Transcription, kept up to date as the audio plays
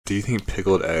Do you think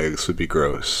pickled eggs would be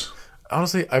gross?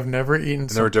 Honestly, I've never eaten... And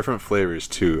there were different flavors,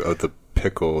 too, of the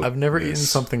pickled. I've never eaten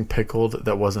something pickled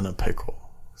that wasn't a pickle.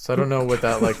 So I don't know what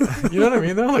that, like... You know what I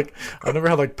mean, though? Like, I've never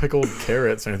had, like, pickled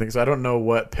carrots or anything, so I don't know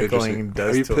what pickling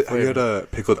does to a flavor. Have you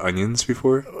had pickled onions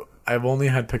before? I've only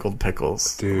had pickled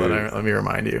pickles. Dude. Let me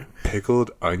remind you.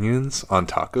 Pickled onions on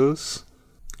tacos?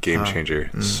 Game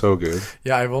changer. So good.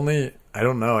 Yeah, I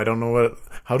don't know what...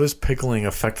 How does pickling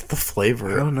affect the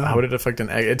flavor? I don't know. How would it affect an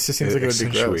egg? It just seems like it would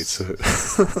be gross.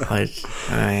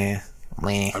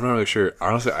 I'm not really sure.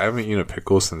 Honestly, I haven't eaten a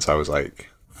pickle since I was like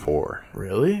 4.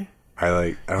 Really? I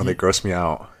don't know, they gross me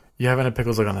out. You haven't had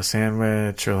pickles like on a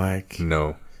sandwich or like...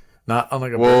 No. Not on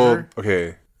like a burger?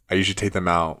 Okay. I usually take them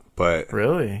out, but...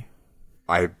 Really?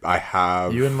 I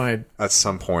have... You and my... At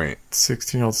some point.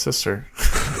 16-year-old sister.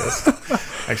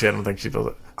 Actually, I don't think she does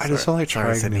it. I just don't like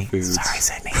trying new foods. Sorry,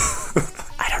 Sydney.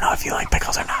 I don't know if you like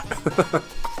pickles or not.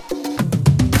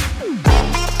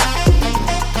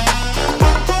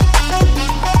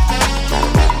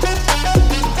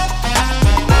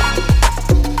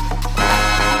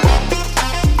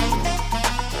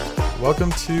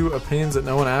 Welcome to Opinions That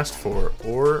No One Asked For,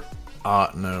 or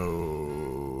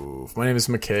OTNOAF. My name is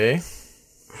McKay.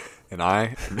 And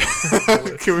I...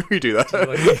 Can we do that?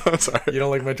 I'm sorry. You don't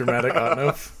like my dramatic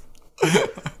OTNOAF?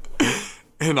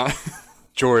 And I...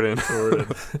 Jordan.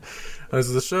 This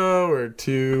is a show where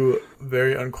two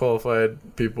very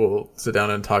unqualified people sit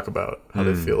down and talk about how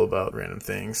they feel about random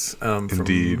things.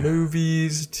 Indeed. From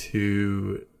movies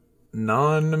to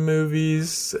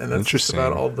non-movies, and that's just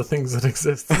about all the things that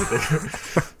exist.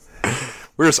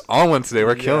 We're just on one today.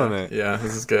 We're killing it. Yeah,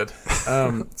 this is good.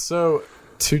 So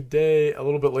today, a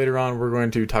little bit later on, we're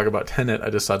going to talk about Tenet. I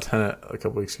just saw Tenet a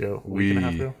couple weeks ago. We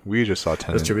just saw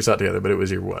Tenet. That's true. We saw it together, but it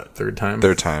was your what? Third time?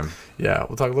 Third time. Yeah,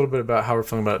 we'll talk a little bit about how we're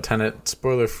feeling about Tenet.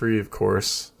 Spoiler free, of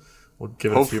course. We'll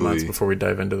give it a few months before we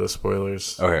dive into the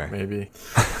spoilers. Okay. Maybe.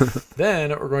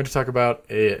 Then we're going to talk about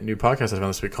a new podcast I found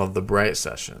this week called The Bright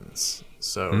Sessions.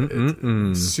 So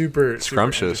it's super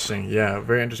scrumptious. Interesting. Yeah,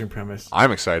 very interesting premise.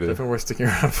 I'm excited. Definitely worth sticking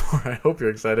around for. I hope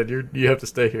you're excited. You have to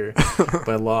stay here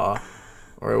by law,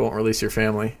 or I won't release your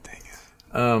family. Dang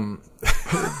it.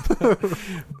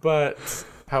 But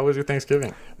how was your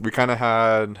Thanksgiving? We kind of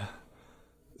had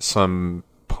some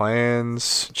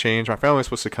plans change. My family was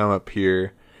supposed to come up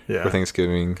here for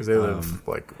Thanksgiving because they live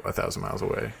like 1,000 miles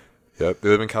away. Yep, they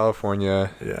live in California.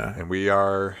 Yeah, and we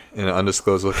are in an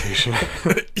undisclosed location,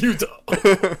 Utah.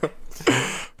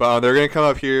 But they're gonna come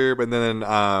up here, but then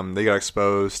they got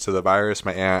exposed to the virus.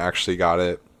 My aunt actually got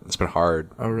it. It's been hard.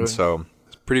 Oh, really? And so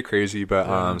it's pretty crazy.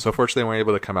 But so fortunately, we weren't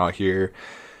able to come out here.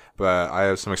 But I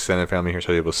have some extended family here, so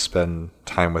I was able to spend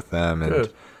time with them. And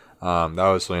good. That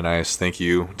was really nice. Thank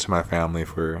you to my family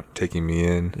for taking me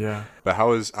in. Yeah. But how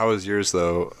was yours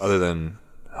though, other than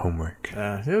homework?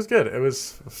 Yeah, it was good. It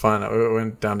was fun. I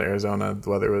went down to Arizona. The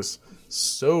weather was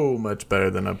so much better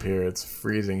than up here. It's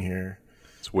freezing here.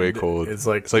 It's way cold. It's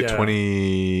like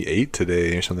 28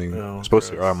 today or something. Oh,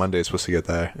 on Monday it's supposed to get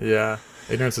that. Yeah.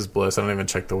 Ignorance is bliss. I don't even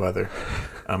check the weather.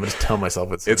 I just tell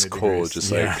myself it's cold,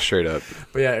 just like straight up.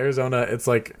 But yeah, Arizona, it's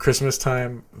like Christmas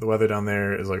time. The weather down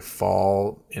there is like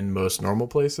fall in most normal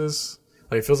places.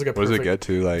 Like it feels like a perfect, what does it get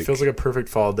to? Like, it feels like a perfect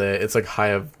fall day. It's like high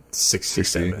of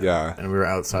 67. Yeah. And we were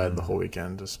outside the whole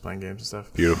weekend just playing games and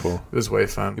stuff. Beautiful. It was way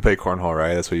fun. You played cornhole,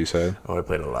 right? That's what you said? Oh, I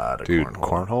played a lot of cornhole. Dude,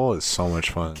 cornhole is so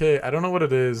much fun. Okay, I don't know what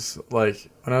it is. Like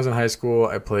when I was in high school,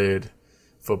 I played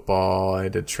football, I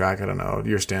did track, I don't know,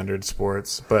 your standard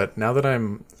sports. But now that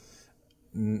I'm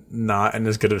not in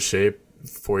as good of shape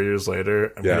 4 years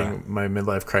later, I'm getting my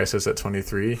midlife crisis at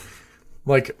 23.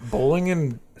 Like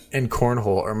bowling and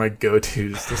cornhole are my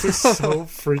go-tos. This is so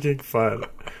freaking fun.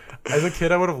 As a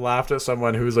kid, I would have laughed at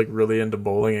someone who was like really into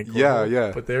bowling and cornhole.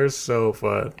 Yeah. But they're so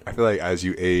fun. I feel like as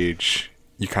you age,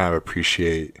 you kind of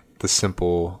appreciate the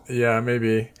simple. Yeah,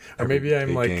 maybe. Or maybe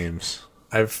I'm like games.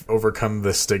 I've overcome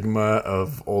the stigma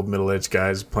of old middle-aged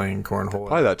guys playing cornhole.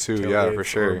 Probably that too, yeah, for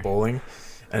sure. Or bowling.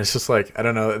 And it's just like, I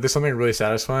don't know, there's something really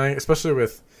satisfying, especially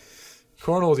with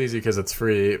cornhole is easy because it's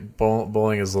free.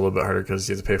 Bowling is a little bit harder because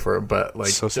you have to pay for it. But like,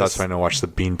 so satisfying to watch the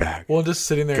beanbag. Well, just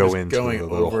sitting there, going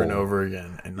over and over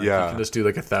again, and like, you can just do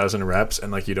like 1,000 reps,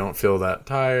 and like you don't feel that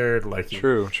tired. Like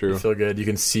true. You feel good. You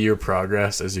can see your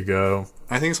progress as you go.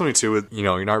 I think something too with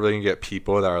you're not really gonna get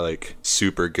people that are like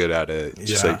super good at it.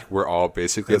 It's just like we're all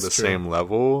basically at the same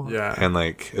level. Yeah, and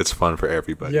like it's fun for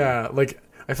everybody. Yeah, like.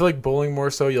 I feel like bowling more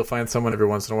so, you'll find someone every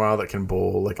once in a while that can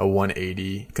bowl like a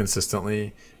 180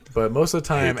 consistently. But most of the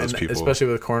time, and especially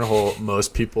with cornhole,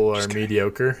 most people are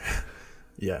mediocre.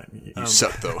 Yeah. You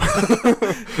suck, though.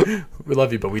 We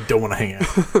love you, but we don't want to hang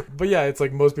out. But yeah, it's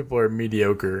like most people are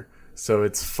mediocre So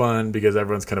it's fun because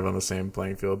everyone's kind of on the same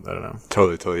playing field. I don't know.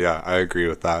 Totally. Yeah, I agree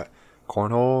with that.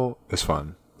 Cornhole is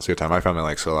fun. It's a good time. My family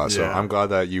likes it a lot. So I'm glad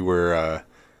that you were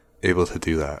able to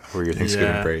do that for your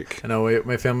Thanksgiving break. I know.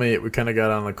 My family, we kind of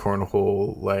got on the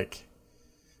cornhole, like,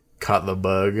 caught the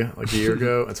bug like a year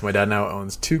ago. And so my dad now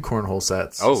owns 2 cornhole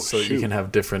sets. So you can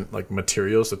have different like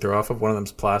materials to throw off of. One of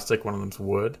them's plastic, one of them's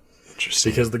wood.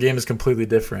 Interesting. Because the game is completely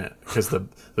different. Because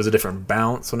there's a different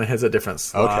bounce when it hits, a different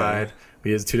slide. Okay.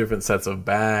 He has 2 different sets of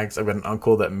bags. I've got an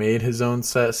uncle that made his own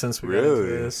set since we got into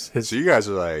this. So you guys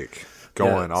are like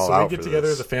going all out. So we get together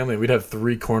as a family. We'd have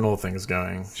 3 cornhole things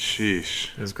going.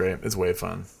 Sheesh. It was great. It's way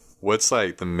fun. What's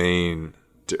like the main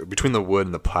between the wood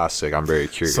and the plastic? I'm very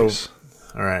curious. So,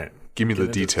 all right. Give me the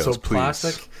details, please. So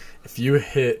plastic, if you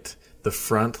hit the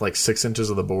front like 6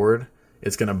 inches of the board,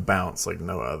 it's going to bounce like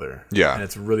no other. Yeah. And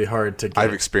it's really hard to get...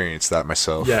 I've experienced that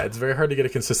myself. Yeah, it's very hard to get a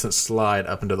consistent slide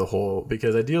up into the hole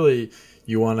because ideally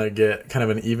you want to get kind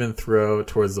of an even throw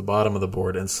towards the bottom of the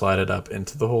board and slide it up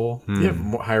into the hole. You have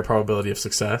higher probability of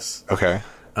success. Okay.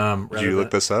 Did you look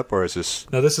this up or is this...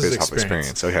 No, this is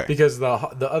experience. Okay. Because the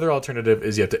other alternative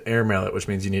is you have to airmail it, which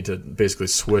means you need to basically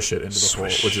swish it into the hole,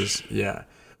 which is... Yeah.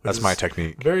 That's my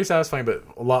technique. Very satisfying, but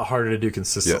a lot harder to do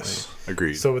consistently. Yes,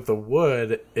 agreed. So with the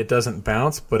wood, it doesn't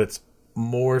bounce, but it's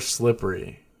more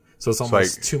slippery. So it's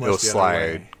almost like too much. It'll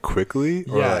slide quickly?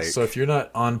 Or yeah, so if you're not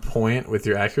on point with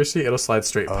your accuracy, it'll slide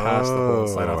straight past the hole and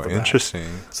slide off the back. Interesting.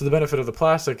 So the benefit of the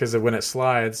plastic is that when it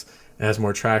slides, it has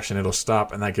more traction, it'll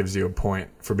stop, and that gives you a point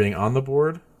for being on the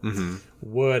board. Mm-hmm.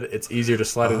 Wood, it's easier to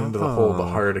slide it into the hole, but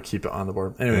harder to keep it on the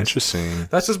board. Anyways, interesting.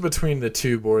 That's just between the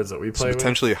 2 boards that we play with.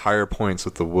 Potentially higher points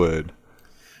with the wood.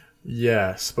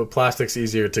 Yes, but plastic's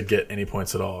easier to get any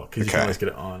points at all because you can always get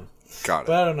it on. Got it.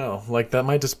 But I don't know. Like, that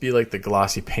might just be like the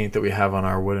glossy paint that we have on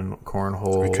our wooden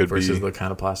cornhole versus the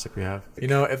kind of plastic we have. You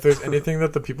know, if there's anything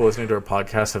that the people listening to our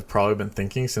podcast have probably been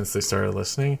thinking since they started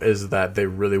listening is that they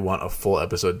really want a full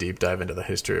episode deep dive into the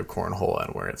history of cornhole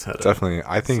and where it's headed. Definitely.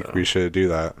 I think we should do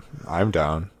that. I'm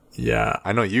down. Yeah.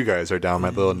 I know you guys are down, my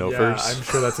little no-fers. Yeah, I'm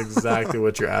sure that's exactly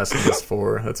what you're asking us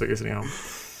for. That's what you're sitting home.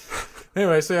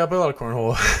 Anyway, so yeah, I play a lot of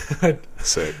cornhole.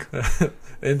 Sick.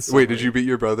 Wait, did you beat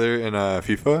your brother in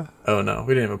FIFA? Oh no,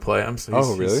 we didn't even play.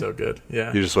 Really? He's so good.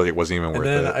 Yeah. You just like it wasn't even worth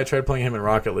it. And then I tried playing him in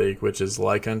Rocket League, which is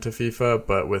like unto FIFA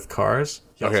but with cars.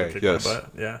 He also kicked my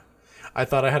butt. Yeah. I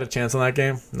thought I had a chance on that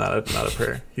game. Not a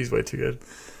prayer. He's way too good.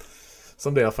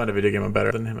 Someday I'll find a video game I'm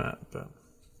better than him at. But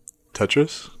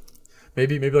Tetris?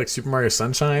 Maybe like Super Mario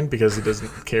Sunshine because he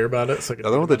doesn't care about it. So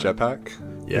other one with the jetpack?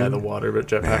 Yeah, the water but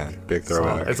jetpack. Man, big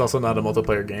throwback. It's also not a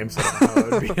multiplayer game, so I don't know how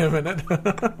it would be him in it.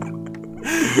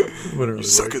 You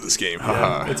suck at this game.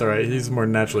 Yeah, it's alright. He's more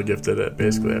naturally gifted at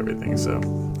basically everything, so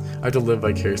I have to live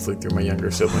vicariously through my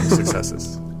younger siblings'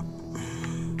 successes.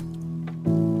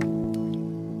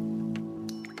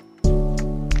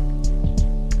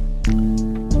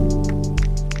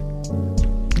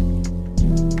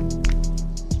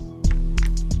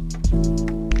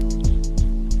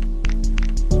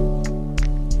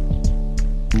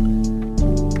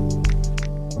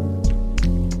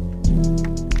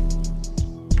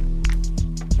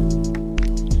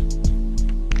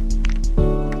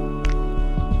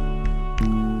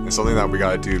 Something that we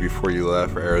gotta do before you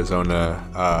left for Arizona,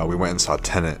 we went and saw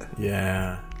Tenet.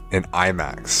 Yeah. In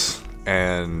IMAX.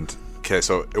 And okay,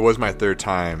 so it was my 3rd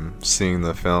time seeing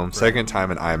the film, right. 2nd time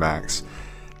in IMAX,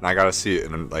 and I got to see it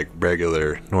in like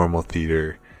regular, normal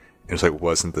theater. It was like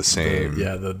wasn't the same.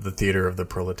 The theater of the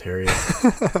proletariat.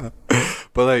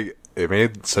 But like it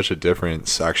made such a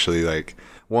difference. Actually, like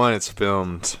one, it's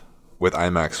filmed with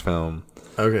IMAX film.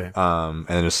 Okay. And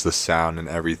just the sound and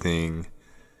everything.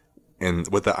 And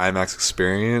with the IMAX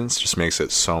experience, just makes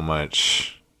it so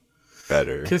much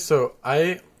better. Okay, so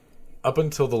up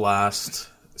until the last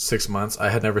 6 months, I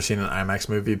had never seen an IMAX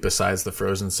movie besides the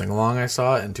Frozen sing-along I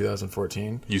saw in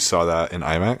 2014. You saw that in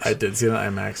IMAX? I did see it in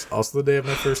IMAX. Also the day of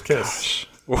my first kiss.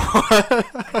 What?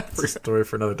 It's a story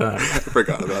for another time. I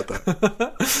forgot about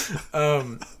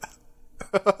that.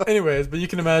 Anyways, but you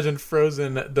can imagine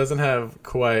Frozen doesn't have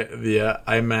quite the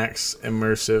IMAX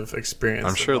immersive experience.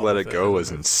 I'm sure Let It Go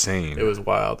was insane. It was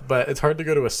wild. But it's hard to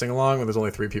go to a sing-along when there's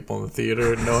only 3 people in the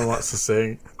theater and no one wants to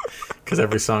sing because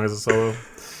every song is a solo.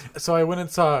 So I went and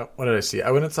saw, what did I see?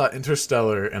 I went and saw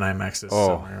Interstellar in IMAX this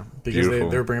summer because they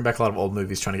were bringing back a lot of old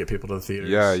movies trying to get people to the theaters.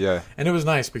 Yeah. And it was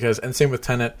nice because, and same with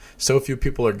Tenet, so few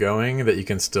people are going that you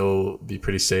can still be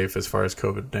pretty safe as far as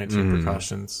COVID-19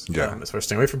 precautions. Yeah. As far as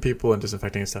staying away from people and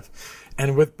disinfecting and stuff.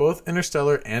 And with both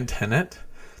Interstellar and Tenet,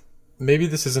 maybe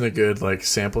this isn't a good like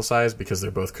sample size because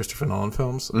they're both Christopher Nolan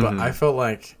films, but I felt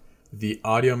like the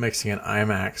audio mixing in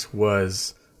IMAX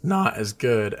was not as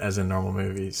good as in normal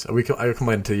movies. I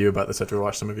complained to you about this after we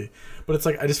watched the movie, but it's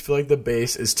like I just feel like the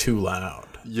bass is too loud.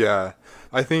 Yeah,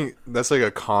 I think that's like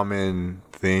a common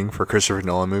thing for Christopher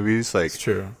Nolan movies. Like, it's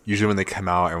true. Usually when they come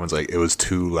out, everyone's like, it was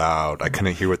too loud. I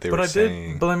couldn't hear what they were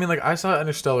saying. But I mean, like, I saw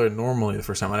Interstellar normally the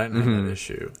first time, and I didn't have that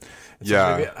issue.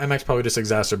 Yeah, maybe IMAX probably just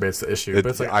exacerbates the issue. But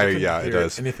it's like it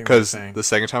does. Because the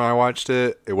second time I watched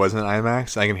it, it wasn't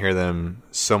IMAX. I can hear them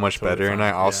so much better, and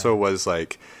I also was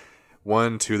like,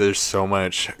 1, 2. There's so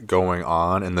much going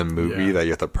on in the movie that you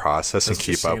have to process and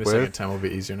keep up with. The second time will be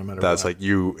easier no matter. That's what.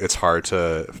 Like it's hard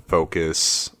to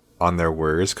focus on their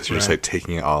words because you're just like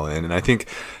taking it all in. And I think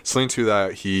something too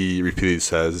that he repeatedly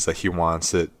says is that he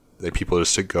wants it like people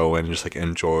just to go in and just like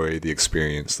enjoy the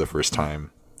experience the first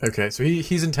time. Okay, so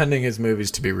he's intending his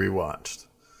movies to be rewatched.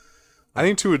 I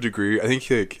think to a degree. I think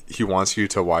he wants you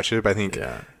to watch it, but I think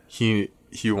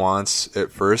he wants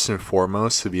it first and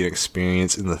foremost to be an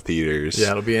experience in the theaters.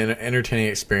 Yeah, it'll be an entertaining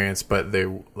experience, but there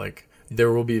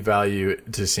will be value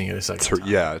to seeing it a second time.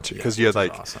 Yeah, because you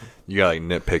got awesome. You got like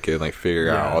nitpick it and like figure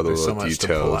out all the little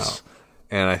details.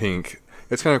 And I think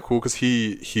it's kind of cool because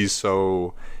he's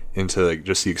so into like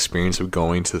just the experience of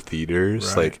going to theaters.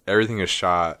 Right. Like everything is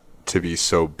shot to be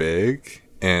so big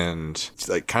and it's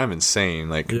like kind of insane.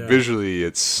 Like visually,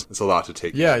 it's a lot to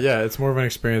take. Yeah, it's more of an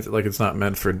experience. Like it's not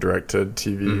meant for direct to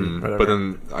TV. But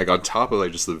then like on top of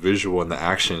like just the visual and the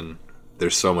action,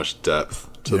 there's so much depth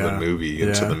to the movie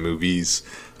and to the movies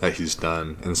that he's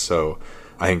done. And so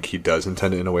I think he does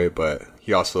intend it in a way, but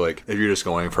he also like if you're just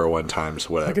going for a one time,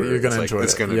 so whatever, you're gonna enjoy it.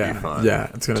 It's gonna be fun.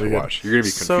 Yeah, it's gonna be watch. You're gonna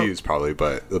be confused probably,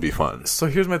 but it'll be fun. So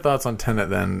here's my thoughts on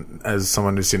Tenet then, as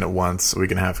someone who's seen it once a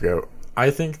week and a half ago. I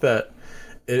think that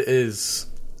it is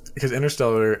because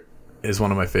Interstellar is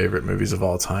one of my favorite movies of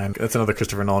all time. That's another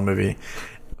Christopher Nolan movie.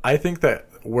 I think that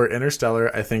where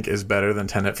Interstellar I think is better than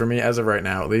Tenet for me as of right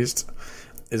now at least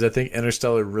is I think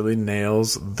Interstellar really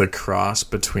nails the cross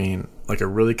between like a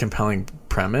really compelling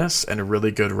premise and a really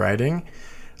good writing,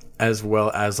 as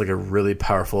well as like a really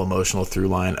powerful emotional through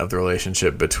line of the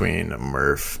relationship between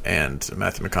Murph and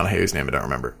Matthew McConaughey, whose name I don't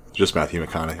remember. Just Matthew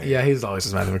McConaughey. Yeah, he's always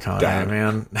just Matthew McConaughey, Dad.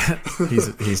 Man.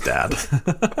 he's dad.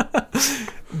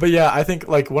 But yeah, I think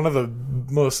like one of the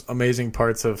most amazing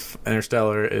parts of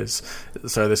Interstellar is,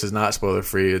 sorry, this is not spoiler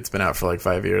free. It's been out for like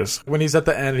 5 years. When he's at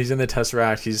the end, he's in the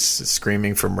Tesseract. He's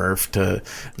screaming for Murph to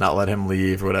not let him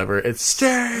leave or whatever. It's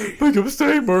stay, make him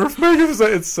stay, Murph, make him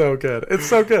stay. It's so good. It's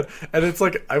so good, and it's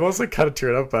like I was like kind of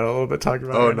teared up about it a little bit talking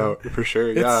about. Oh no, for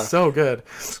sure. Yeah, it's so good.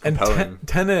 It's and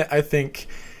Tenet, I think,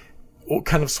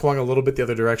 kind of swung a little bit the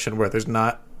other direction where there's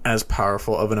not as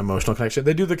powerful of an emotional connection.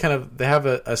 They do they have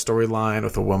a storyline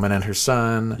with a woman and her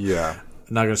son. Yeah.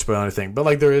 Not going to spoil anything, but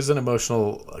like there is an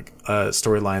emotional like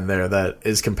storyline there that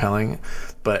is compelling,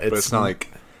 but it's not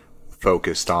like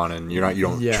focused on, and you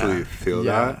don't truly feel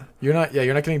that. You're not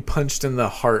getting punched in the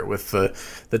heart with the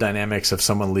dynamics of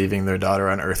someone leaving their daughter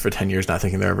on Earth for 10 years, not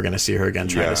thinking they're ever going to see her again,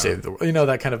 trying to save the world. You know,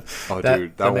 that kind of. Oh,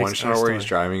 dude, that one shot where he's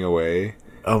driving away.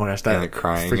 Oh my gosh, that and like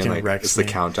crying and like wrecks it's the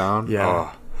countdown. Yeah.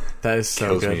 Oh, that is so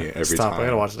kills good. Me every Stop! time. I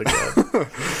gotta watch it again.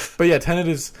 But yeah, Tenet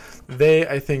is.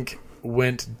 I think,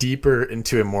 went deeper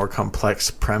into a more complex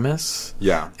premise.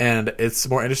 Yeah, and it's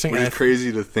more interesting. It's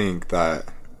crazy to think that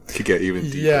could get even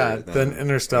deeper. Than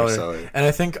Interstellar. And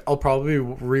I think I'll probably be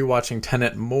rewatching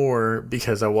Tenet more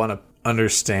because I want to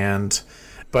understand.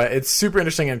 But it's super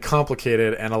interesting and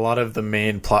complicated, and a lot of the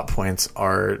main plot points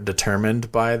are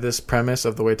determined by this premise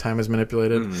of the way time is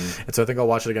manipulated. And so I think I'll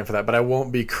watch it again for that, but I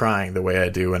won't be crying the way I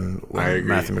do when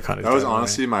Matthew McConaughey. That was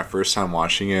honestly my first time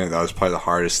watching it. That was probably the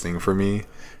hardest thing for me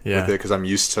with it, because I'm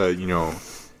used to,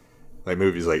 like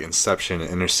movies like Inception and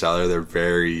Interstellar, they're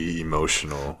very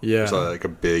emotional. Yeah. There's like a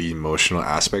big emotional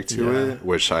aspect to it,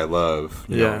 which I love.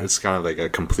 You know, it's kind of like a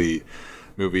complete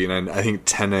movie. And I think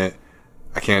Tenet,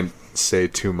 I can't say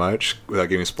too much without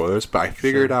giving spoilers, but I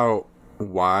figured out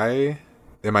why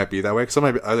it might be that way. Because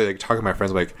I like talking to my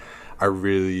friends, I'm like,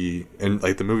 and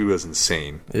like the movie was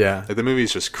insane. Yeah. Like the movie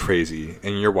is just crazy.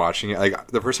 And you're watching it, like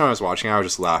the first time I was watching it, I was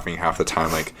just laughing half the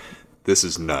time, like, this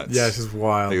is nuts. Yeah, this is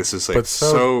wild. Like this is like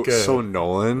so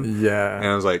Nolan. Yeah. And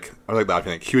I was like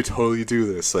laughing, like he would totally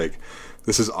do this. Like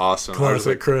this is awesome.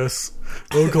 Classic Chris.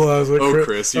 Classic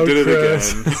Chris, you did it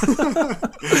again.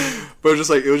 But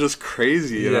it was just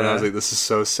crazy. And then I was like, this is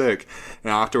so sick.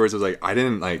 And afterwards I was like, I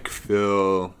didn't like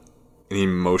feel an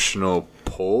emotional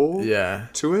pull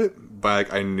to it. But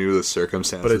like, I knew the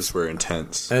circumstances were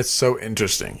intense. And it's so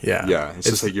interesting. Yeah. Yeah. It's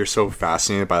just like you're so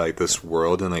fascinated by like this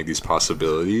world and like these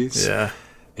possibilities. Yeah.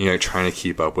 And you're like trying to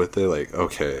keep up with it. Like,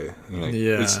 okay. Like,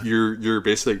 you're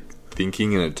basically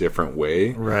thinking in a different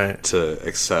way. Right. To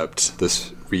accept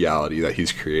this reality that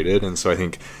he's created. And so I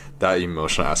think that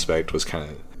emotional aspect was kind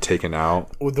of taken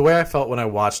out. The way I felt when I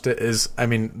watched it is, I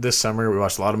mean, this summer we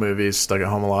watched a lot of movies, stuck at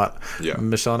home a lot. Yeah.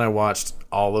 Michelle and I watched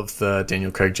all of the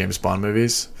Daniel Craig James Bond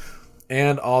movies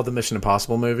and all the Mission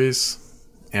Impossible movies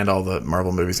and all the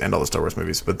Marvel movies and all the Star Wars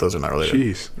movies, but those are not related.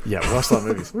 Jeez. Yeah, we watched a lot of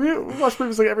movies. We watch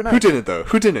movies like every night. Who didn't, though?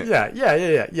 Who didn't?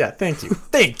 Yeah. Thank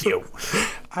you.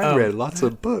 I read lots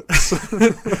of books.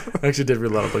 I actually did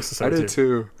read a lot of books this summer, I did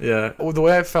too. Yeah. Well, the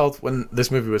way I felt when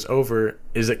this movie was over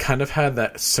is it kind of had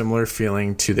that similar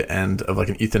feeling to the end of like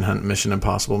an Ethan Hunt Mission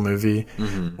Impossible movie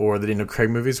or the Daniel Craig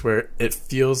movies, where it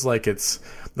feels like it's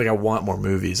like I want more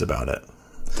movies about it.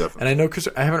 Definitely. And I know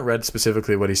I haven't read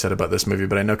specifically what he said about this movie,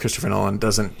 but I know Christopher Nolan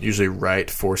doesn't usually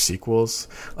write for sequels.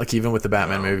 Like even with the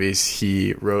Batman movies,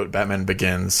 he wrote Batman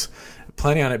Begins,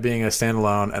 planning on it being a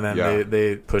standalone, and then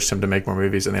they pushed him to make more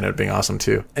movies, and they ended up being awesome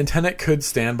too. And Tenet could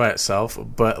stand by itself,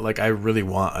 but like I really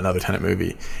want another Tenet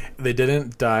movie. They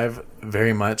didn't dive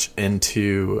very much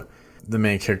into the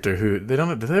main character, who did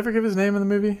they ever give his name in the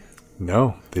movie?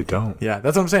 No, they don't. Yeah,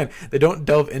 that's what I'm saying. They don't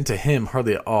delve into him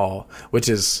hardly at all, which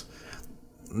is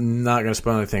not going to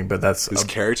spoil anything, but his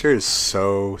character is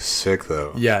so sick,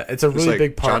 though. Yeah, it's a really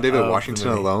big part. John David Washington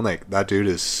alone, like that dude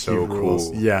is so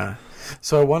cool. Yeah.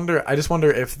 So I just wonder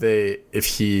if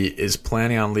he is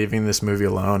planning on leaving this movie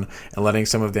alone and letting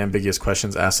some of the ambiguous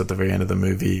questions asked at the very end of the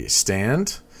movie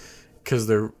stand, because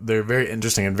they're very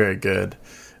interesting and very good,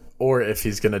 or if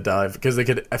he's going to dive, because I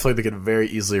feel like they could very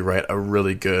easily write a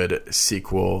really good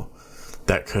sequel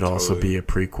that could also be a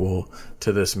prequel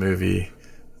to this movie.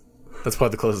 That's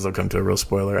probably the closest I'll come to a real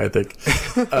spoiler, I think.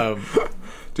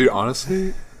 Dude,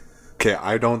 honestly, okay,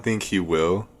 I don't think he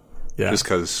will. Yeah. Just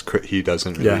because he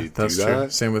doesn't really do that. True.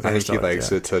 Same with I think he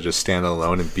likes it to just stand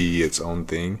alone and be its own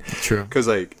thing. True. Because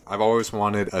like I've always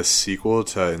wanted a sequel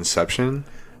to Inception.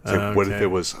 It's like, what if it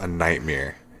was a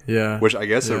nightmare? Yeah. Which I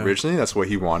guess originally that's what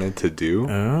he wanted to do.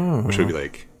 Oh. Which would be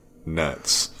like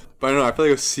nuts. But I don't know. I feel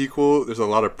like a sequel, there's a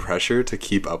lot of pressure to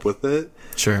keep up with it.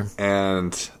 Sure.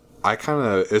 And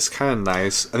it's kind of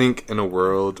nice. I think in a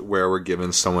world where we're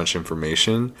given so much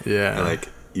information and like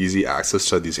easy access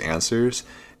to these answers,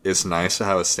 it's nice to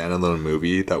have a standalone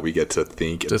movie that we get to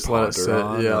think and ponder let it sit,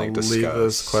 on and like discuss. Leave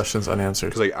those questions unanswered.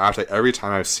 Because like every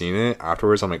time I've seen it,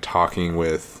 afterwards I'm like talking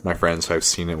with my friends who I've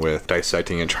seen it with,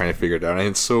 dissecting and trying to figure it out. And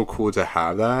it's so cool to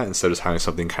have that instead of just having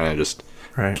something kind of just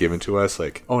given to us,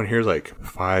 like, oh, and here's like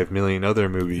 5 million other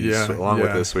movies along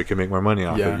with this, so we can make more money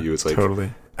off of you. It's like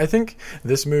totally. I think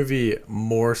this movie,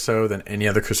 more so than any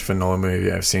other Christopher Nolan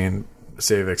movie I've seen,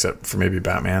 save except for maybe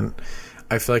Batman,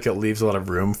 I feel like it leaves a lot of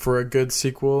room for a good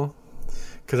sequel.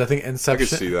 Because I think Inception... I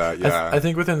could see that, yeah. I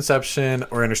think with Inception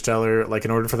or Interstellar, like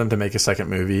in order for them to make a second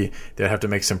movie, they'd have to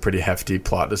make some pretty hefty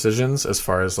plot decisions as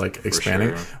far as like expanding.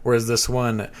 Sure. Whereas this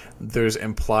one, there's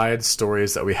implied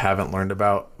stories that we haven't learned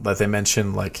about that they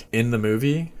mention like in the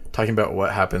movie, talking about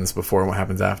what happens before and what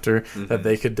happens after, that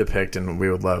they could depict and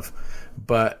we would love.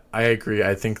 But I agree.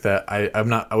 I think that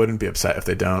I wouldn't be upset if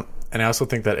they don't. And I also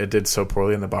think that it did so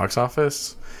poorly in the box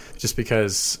office just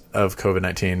because of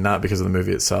COVID-19, not because of the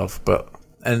movie itself.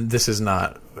 And this is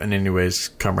not in any ways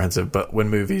comprehensive, but when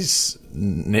movies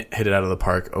hit it out of the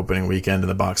park opening weekend in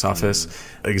the box office,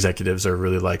 executives are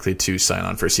really likely to sign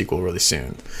on for a sequel really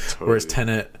soon. Totally. Whereas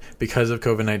Tenet, because of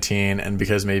COVID-19 and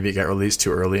because maybe it got released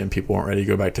too early and people weren't ready to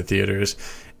go back to theaters,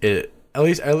 at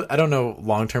least I don't know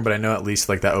long term, but I know at least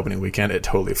like that opening weekend it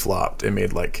totally flopped. It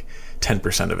made like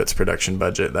 10% of its production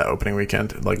budget that opening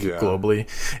weekend, like globally,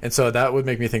 and so that would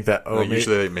make me think that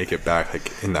usually they make it back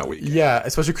like in that weekend. Yeah,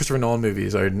 especially Christopher Nolan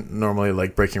movies are normally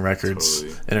like breaking records.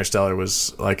 Totally. Interstellar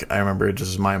was like, I remember it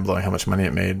just mind blowing how much money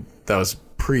it made. That was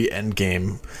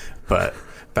pre-Endgame, but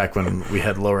back when we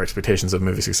had lower expectations of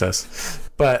movie success.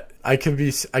 But I could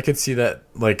see that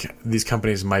like these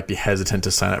companies might be hesitant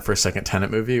to sign up for a second Tenet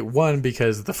movie. One,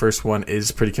 because the first one is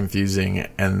pretty confusing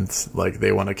and like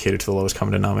they want to cater to the lowest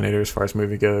common denominator as far as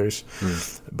moviegoers.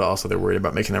 But also they're worried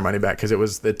about making their money back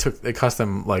because it cost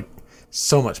them like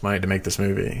so much money to make this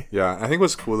movie. Yeah, I think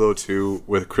what's cool though too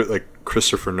with like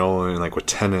Christopher Nolan and like with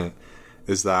Tenet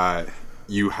is that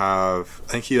I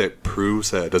think he like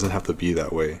proves that it doesn't have to be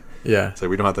that way. Yeah. It's like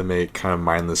we don't have to make kind of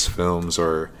mindless films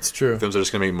or films that are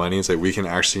just going to make money. It's like we can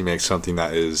actually make something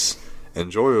that is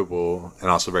enjoyable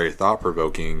and also very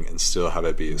thought-provoking and still have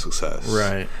it be a success.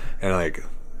 Right. And like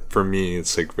for me,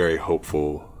 it's like very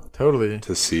hopeful. Totally.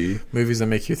 To see. Movies that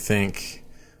make you think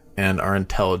and are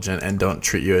intelligent and don't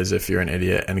treat you as if you're an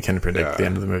idiot and can predict the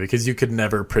end of the movie. Because you could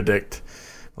never predict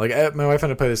Like, my wife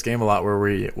and I play this game a lot where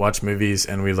we watch movies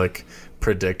and we like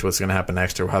predict what's going to happen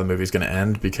next or how the movie's going to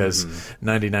end, because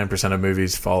 99% of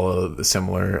movies follow the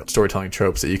similar storytelling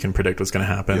tropes that you can predict what's going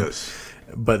to happen. Yes.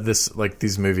 But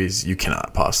these movies, you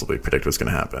cannot possibly predict what's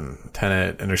going to happen.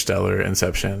 Tenet, Interstellar,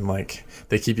 Inception, like,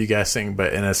 they keep you guessing,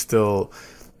 but in a still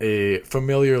a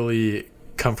familiarly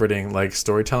comforting like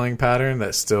storytelling pattern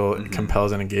that still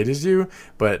compels and engages you,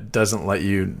 but doesn't let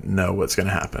you know what's going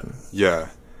to happen. Yeah.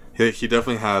 He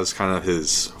definitely has kind of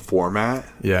his format.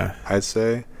 Yeah. I'd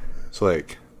say. So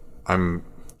like, I'm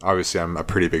a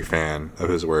pretty big fan of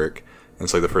his work. And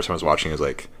it's like the first time I was watching, I was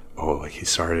like, oh, like he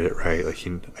started it right.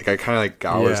 Like I kind of like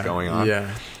got what was going on.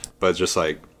 Yeah. But just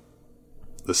like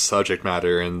the subject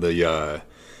matter and the,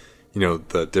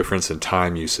 the difference in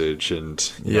time usage and,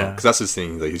 because that's his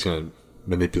thing. Like, he's going to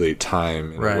manipulate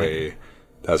time in a way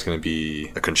that's going to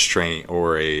be a constraint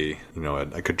or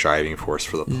like a driving force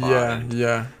for the plot.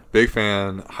 Yeah. Big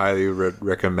fan. Highly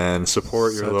recommend.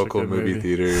 Support your local movie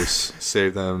theaters.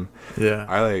 Save them.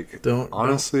 Yeah.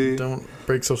 Don't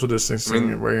break social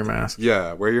distancing. Wear your mask.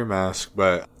 Yeah, wear your mask.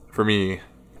 But for me,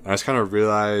 I just kind of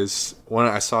realized when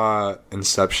I saw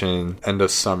Inception end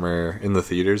of summer in the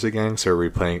theaters again, so we're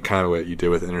replaying kind of what you did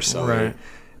with Interstellar. Right.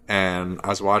 And I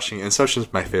was watching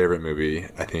Inception's my favorite movie,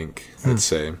 I think. I'd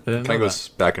say. Kind of goes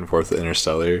back and forth with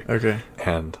Interstellar. Okay.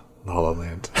 And La La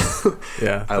Land.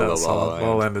 Yeah. I love La La Land. La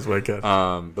La Land is way good.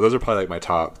 But those are probably like my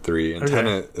top three. And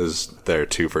Tenet is there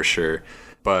too for sure.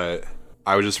 But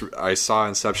I saw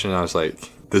Inception and I was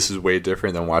like, this is way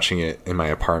different than watching it in my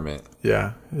apartment.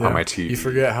 Yeah. On my TV. You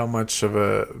forget how much of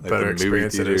a better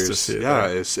experience it is to see it. Yeah,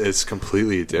 it's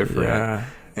completely different. Yeah.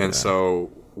 And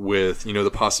so with,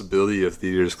 the possibility of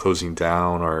theaters closing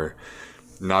down or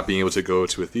not being able to go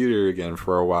to a theater again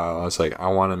for a while, I was like, I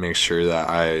want to make sure that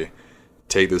I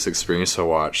take this experience to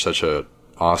watch such a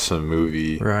awesome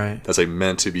movie that's like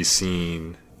meant to be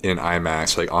seen in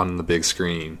IMAX, like on the big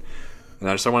screen. And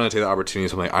I want to take the opportunity.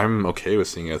 So I'm like, I'm okay with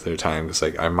seeing it at their time because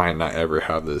like I might not ever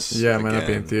have this. Yeah, I might not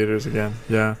be in theaters again.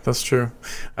 Yeah, that's true.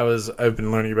 I've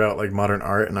been learning about like modern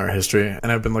art and art history,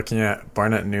 and I've been looking at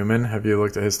Barnett Newman. Have you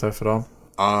looked at his stuff at all?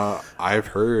 I've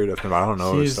heard of him. I don't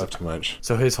know his stuff too much.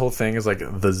 So his whole thing is like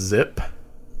the zip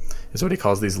is what he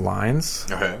calls these lines.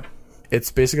 Okay. It's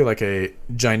basically like a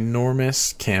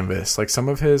ginormous canvas. Like some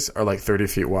of his are like 30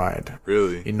 feet wide.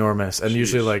 Really? Enormous. And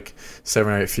usually like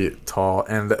 7 or 8 feet tall.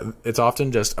 And it's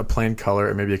often just a plain color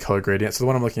or maybe a color gradient. So the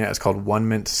one I'm looking at is called 1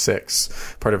 Mint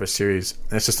 6, part of a series.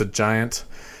 And it's just a giant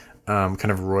kind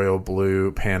of royal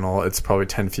blue panel. It's probably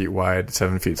 10 feet wide,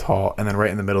 7 feet tall. And then right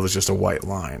in the middle is just a white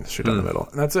line straight down the middle.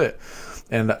 And that's it.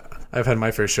 And I've had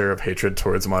my fair share of hatred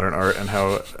towards modern art and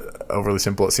how overly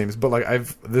simple it seems. But like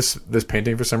this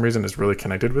painting for some reason is really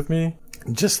connected with me.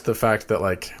 Just the fact that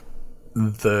like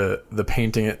the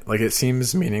painting, like it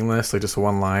seems meaningless, like just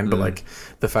one line, but like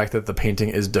the fact that the painting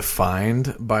is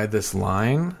defined by this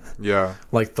line. Yeah.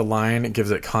 Like the line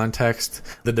gives it context.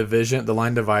 The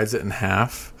line divides it in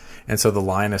half. And so the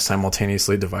line is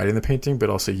simultaneously dividing the painting, but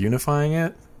also unifying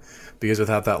it. Because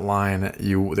without that line,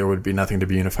 there would be nothing to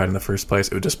be unified in the first place.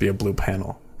 It would just be a blue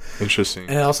panel. Interesting.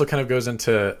 And it also kind of goes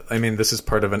into, this is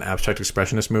part of an abstract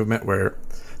expressionist movement where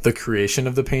the creation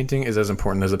of the painting is as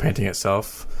important as the painting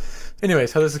itself.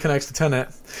 Anyways, how this connects to Tenet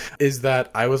is that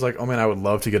I was like, oh man, I would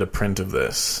love to get a print of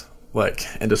this,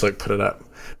 and just put it up.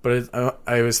 But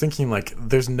I was thinking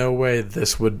there's no way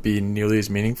this would be nearly as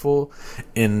meaningful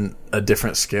in a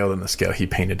different scale than the scale he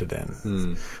painted it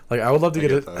in. I would love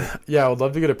to I would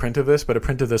love to get a print of this, but a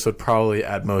print of this would probably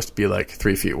at most be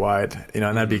 3 feet wide, and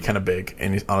that'd be kind of big.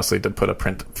 And honestly, to put a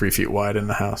print 3 feet wide in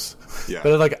the house,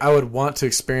 but I would want to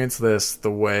experience this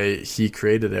the way he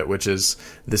created it, which is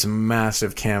this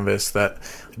massive canvas that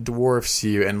dwarfs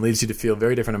you and leads you to feel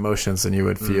very different emotions than you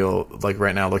would feel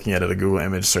right now looking at it, a Google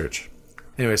image search.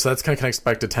 Anyway, so that's kind of connects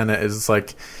back to Tenet. Is you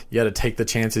got to take the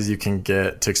chances you can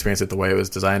get to experience it the way it was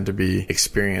designed to be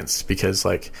experienced. Because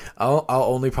I'll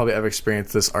only probably ever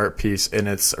experience this art piece in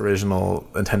its original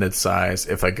intended size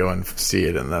if I go and see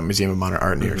it in the Museum of Modern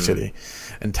Art in New York City.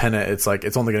 And Tenet, it's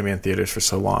only going to be in theaters for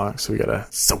so long, so we got to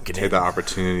soak it in. Take the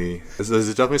opportunity. There's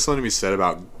definitely something to be said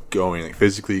about going,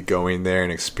 physically going there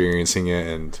and experiencing it,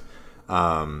 and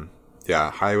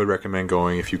yeah, highly would recommend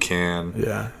going if you can.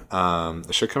 Yeah.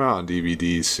 It should come out on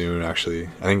DVD soon, actually.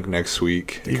 I think next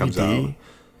week it comes out.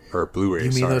 Or Blu-ray,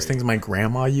 You mean those things my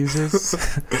grandma uses?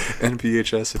 And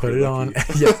VHS. Put it on.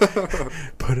 Yeah.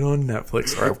 Put it on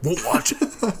Netflix or I won't watch it.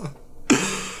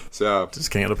 So just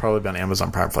kidding. It'll probably be on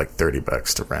Amazon Prime for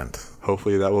 $30 to rent.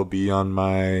 Hopefully that will be in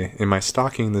my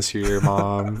stocking this year,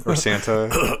 Mom. Or Santa.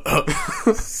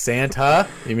 Santa?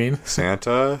 You mean?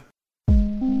 Santa.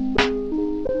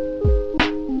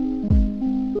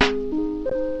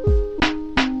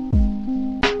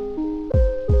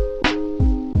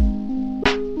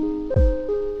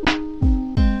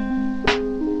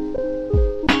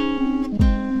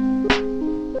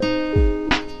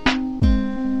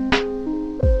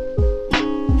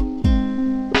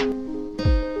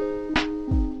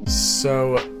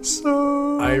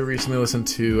 So I recently listened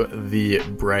to the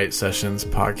Bright Sessions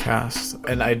podcast,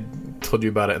 and I told you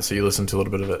about it, and so you listened to a little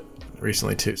bit of it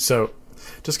recently too. So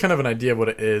just kind of an idea of what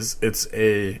it is. It's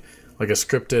a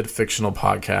scripted fictional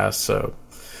podcast. So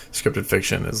scripted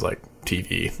fiction is like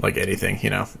TV, like anything,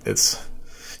 it's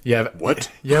you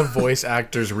have voice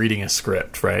actors reading a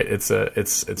script, right? It's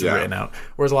written out.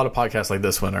 Whereas a lot of podcasts like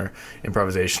this one are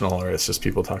improvisational, or it's just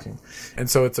people talking. And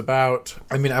so it's about,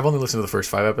 I've only listened to the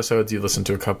first 5 episodes. You listened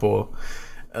to a couple,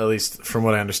 at least from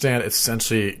what I understand. It's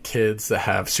essentially kids that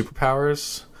have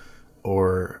superpowers,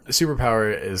 or a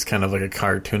superpower is kind of like a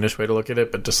cartoonish way to look at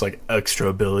it, but just like extra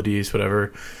abilities,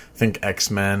 whatever. Think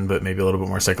X-Men, but maybe a little bit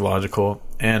more psychological.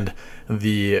 And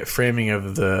the framing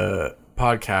of the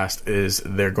podcast is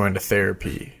they're going to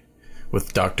therapy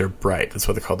with Dr. Bright. That's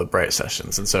what they call the Bright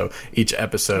Sessions. And so each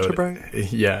episode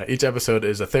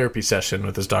is a therapy session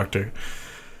with this doctor.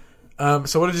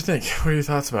 So what did you think? What are your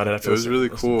thoughts about it? It was really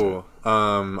cool.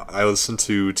 I listened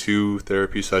to 2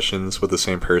 therapy sessions with the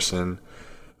same person.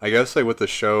 I guess with the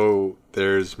show,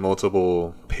 there's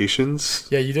multiple patients.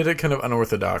 Yeah, you did it kind of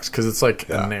unorthodox because it's like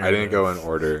a narrative. I didn't go in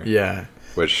order. Yeah.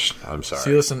 Which, I'm sorry. So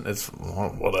you listen,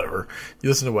 whatever. You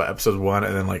listen to episode 1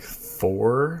 and then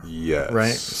 4? Yes.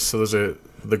 Right? So those are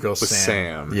the girl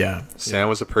Sam. Yeah. Sam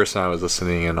was the person I was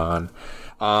listening in on.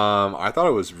 I thought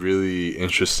it was really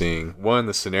interesting. One,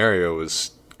 the scenario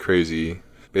was crazy.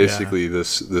 Basically,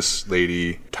 this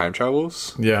lady time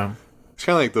travels. Yeah. It's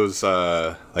kind of like those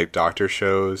doctor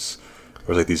shows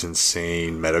where there's these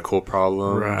insane medical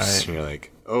problems. Right. And you're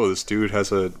like, oh, this dude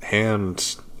has a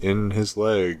hand in his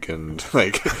leg, and we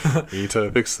need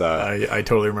to fix that. I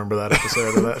totally remember that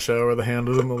episode of that show where the hand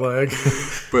was in the leg.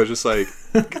 But just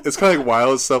it's kind of like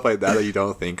wild stuff like that you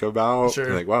don't think about. Sure.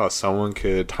 You're like, wow, someone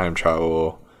could time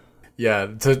travel. Yeah,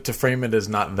 to frame it as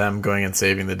not them going and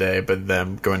saving the day, but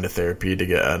them going to therapy to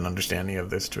get an understanding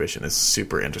of their situation is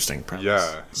super interesting premise.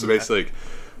 Yeah. So basically,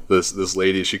 this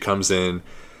lady, she comes in.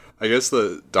 I guess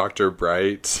the Dr.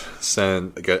 Bright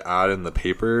sent an ad in the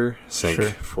paper saying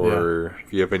if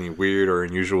you have any weird or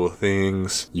unusual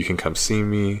things, you can come see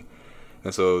me.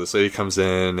 And so this lady comes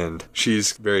in, and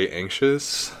she's very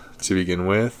anxious to begin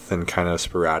with and kind of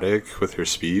sporadic with her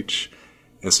speech.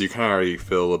 And so you kind of already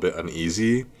feel a little bit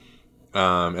uneasy.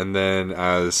 And then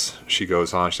as she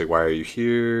goes on, she's like, why are you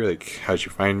here? How'd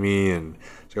you find me? And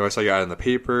she's like, I saw you out in the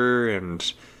paper.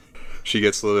 And she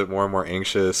gets a little bit more and more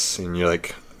anxious, and you're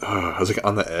like, I was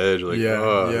on the edge,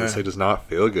 this does not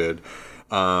feel good.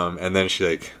 And then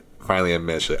she finally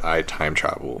admits, I time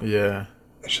travel. Yeah.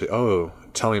 And she's like, oh,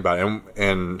 tell me about it.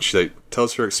 And she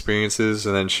tells her experiences,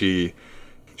 and then she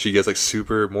gets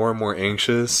super more and more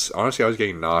anxious. Honestly, I was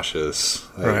getting nauseous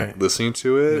listening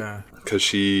to it. Yeah. Because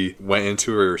she went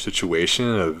into her situation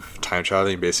of time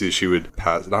traveling. Basically, she would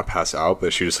not pass out,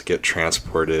 but she would just get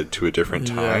transported to a different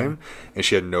time. And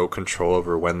she had no control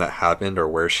over when that happened, or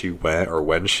where she went, or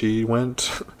when she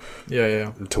went.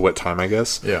 Yeah. To what time, I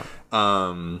guess. Yeah.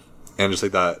 And just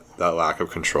that lack of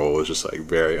control was just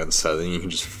very unsettling. You can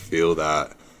just feel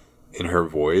that in her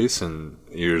voice, and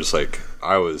you're just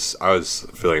I was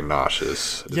feeling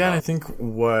nauseous. Yeah, and I think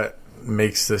what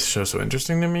makes this show so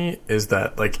interesting to me is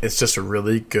that it's just a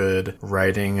really good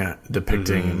writing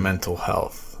depicting mental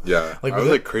health. Yeah, I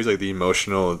was crazy, the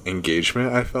emotional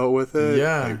engagement I felt with it.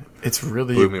 Yeah, it's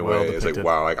really blew me away. It's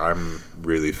wow, I'm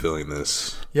really feeling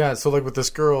this. Yeah, so with this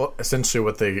girl, essentially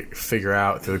what they figure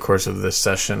out through the course of this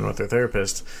session with their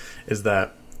therapist is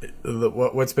that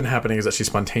what's been happening is that she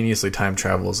spontaneously time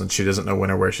travels, and she doesn't know when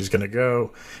or where she's going to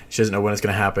go. She doesn't know when it's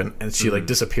going to happen, and she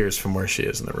disappears from where she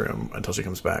is in the room until she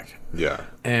comes back. Yeah.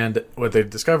 And what they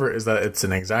discover is that it's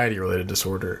an anxiety-related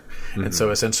disorder. And so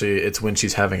essentially it's when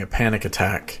she's having a panic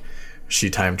attack,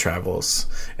 she time travels.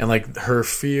 And her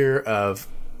fear of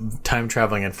time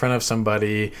traveling in front of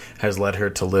somebody has led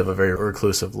her to live a very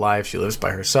reclusive life. She lives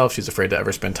by herself. She's afraid to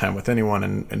ever spend time with anyone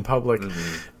in public.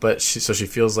 But she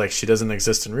feels like she doesn't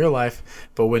exist in real life.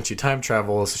 But when she time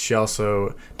travels, she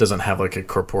also doesn't have a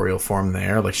corporeal form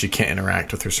there. She can't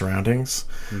interact with her surroundings.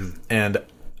 And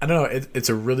I don't know, it's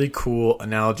a really cool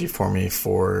analogy for me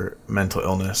for mental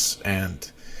illness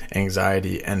and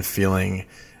anxiety and feeling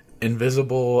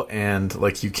invisible, and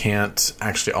you can't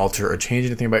actually alter or change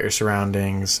anything about your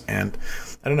surroundings. And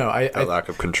I don't know, I lack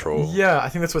of control. Yeah, I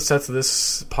think that's what sets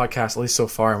this podcast, at least so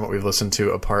far, and what we've listened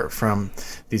to, apart from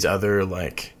these other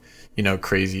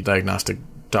crazy diagnostic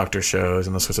doctor shows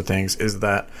and those sorts of things, is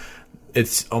that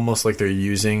it's almost like they're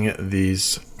using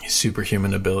these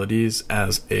superhuman abilities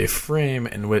as a frame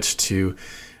in which to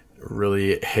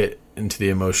really hit into the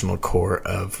emotional core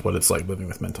of what it's like living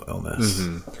with mental illness.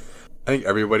 I think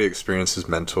everybody experiences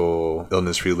mental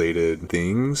illness related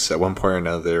things at one point or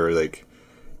another, or like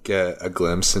get a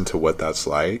glimpse into what that's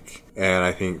like. And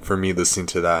I think for me, listening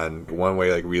to that and one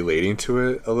way like relating to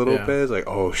it a little bit is like,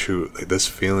 oh shoot, like this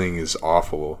feeling is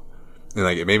awful. And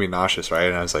like it made me nauseous, right?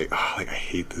 And I was like, oh, like I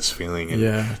hate this feeling.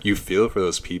 And you feel for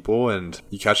those people and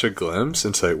you catch a glimpse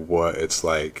into like what it's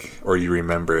like, or you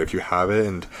remember if you have it.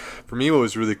 And for me, what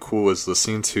was really cool was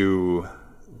listening to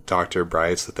Dr.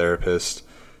 Brights, the therapist,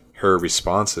 her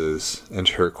responses and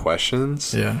her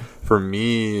questions. For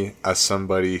me, as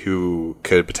somebody who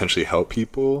could potentially help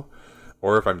people,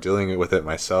 or if I'm dealing with it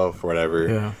myself or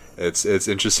whatever, it's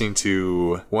interesting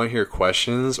to hear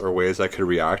questions or ways I could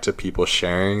react to people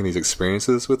sharing these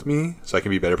experiences with me so I can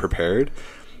be better prepared.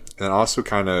 And also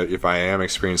kind of if I am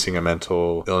experiencing a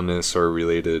mental illness or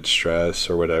related stress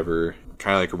or whatever,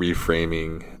 kind of like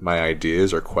reframing my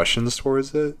ideas or questions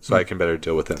towards it so I can better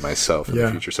deal with it myself in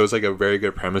the future. So it's like a very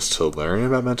good premise to learn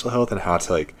about mental health and how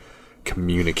to like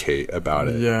communicate about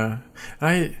it.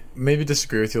 I maybe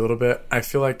disagree with you a little bit. I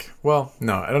feel like, well,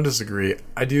 no, I don't disagree.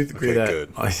 I do agree that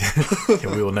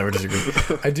we will never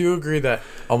disagree. I do agree that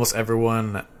almost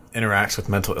everyone interacts with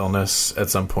mental illness at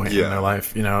some point in their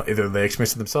life. You know, either they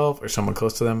experience it themselves or someone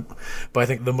close to them. But I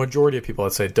think the majority of people,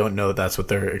 I'd say, don't know that that's what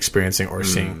they're experiencing or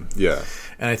seeing.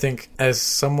 And I think as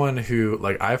someone who,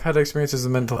 like, I've had experiences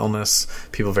of mental illness,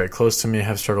 people very close to me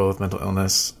have struggled with mental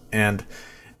illness, and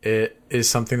it is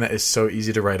something that is so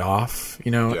easy to write off.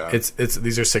 You know, it's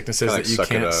these are sicknesses kinda that you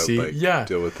can't see. Like,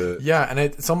 deal with it. And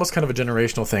it's almost kind of a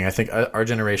generational thing. I think our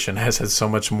generation has had so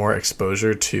much more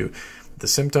exposure to the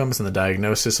symptoms and the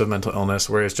diagnosis of mental illness,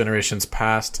 whereas generations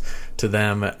past, to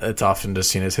them it's often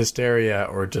just seen as hysteria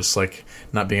or just like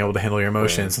not being able to handle your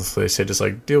emotions, and so they say just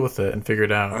like deal with it and figure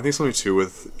it out. I think something too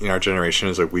with our generation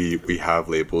is like we have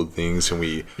labeled things and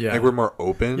we like we're more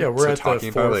open we're to at talking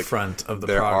the forefront about like of the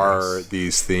there progress. are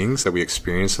these things that we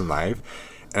experience in life,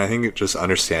 and I think just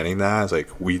understanding that is like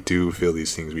we do feel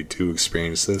these things, we do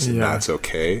experience this, and that's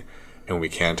okay. And we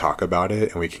can talk about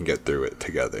it and we can get through it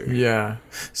together.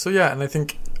 And I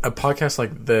think a podcast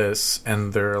like this,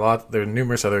 and there are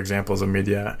numerous other examples of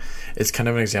media, it's kind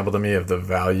of an example to me of the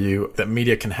value that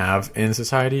media can have in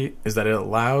society, is that it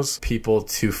allows people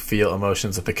to feel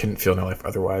emotions that they couldn't feel in their life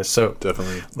otherwise. So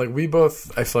definitely, like we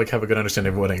both, I feel like, have a good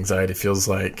understanding of what anxiety feels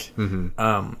like.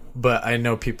 But I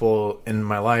know people in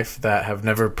my life that have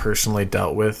never personally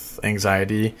dealt with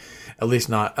anxiety. At least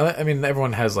not, I mean,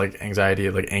 everyone has like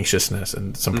anxiety, like anxiousness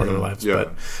in some part of their lives,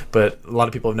 but a lot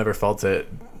of people have never felt it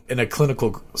in a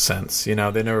clinical sense. You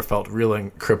know, they never felt real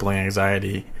and crippling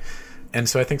anxiety. And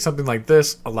so I think something like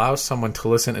this allows someone to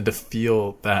listen and to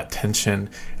feel that tension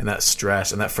and that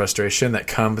stress and that frustration that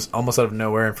comes almost out of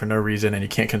nowhere and for no reason, and you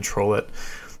can't control it.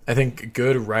 I think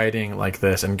good writing like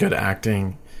this and good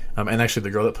acting, and actually the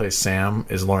girl that plays Sam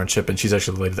is Lauren Shipp, and she's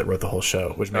actually the lady that wrote the whole show,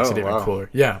 which makes it even cooler.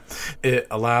 It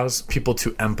allows people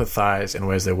to empathize in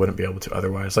ways they wouldn't be able to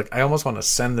otherwise. Like, I almost want to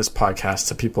send this podcast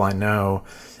to people I know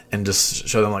and just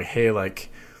show them like, hey,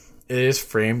 like, it is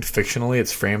framed fictionally,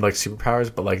 it's framed like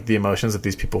superpowers, but like the emotions that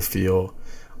these people feel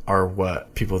are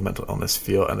what people with mental illness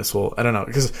feel. And this will, I don't know,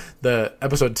 because the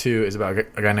episode 2 is about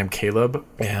a guy named Caleb,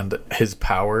 and his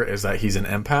power is that he's an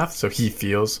empath, so he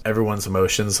feels everyone's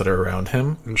emotions that are around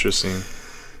him. Interesting.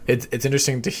 It's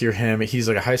interesting to hear him. He's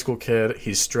like a high school kid,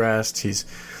 he's stressed,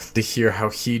 to hear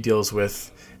how he deals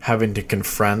with having to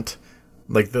confront,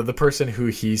 like, the person who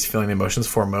he's feeling the emotions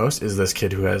for most is this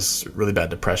kid who has really bad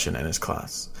depression in his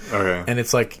class. Okay. And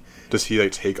it's like, does he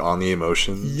like take on the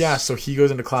emotions? Yeah, so he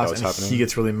goes into class and he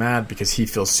gets really mad because he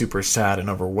feels super sad and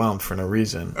overwhelmed for no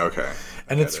reason. Okay.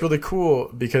 And it's really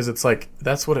cool because it's like,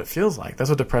 that's what it feels like. That's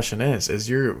what depression is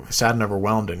you're sad and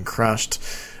overwhelmed and crushed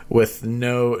with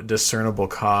no discernible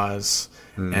cause,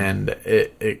 and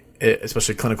it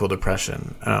especially clinical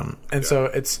depression. So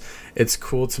it's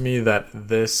cool to me that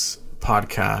this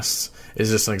podcast is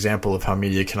just an example of how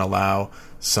media can allow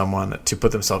someone to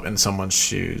put themselves in someone's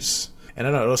shoes. And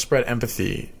I don't know, it'll spread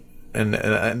empathy, and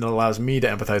it allows me to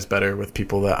empathize better with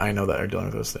people that I know that are dealing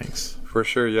with those things. For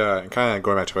sure, yeah. And kind of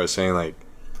going back to what I was saying, like,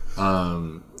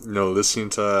 listening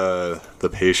to the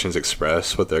patients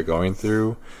express what they're going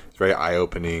through, it's very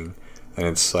eye-opening. And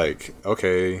it's like,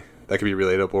 okay, that could be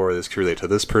relatable, or this could relate to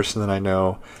this person that I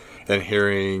know. And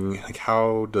hearing, like,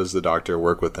 how does the doctor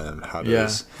work with them? How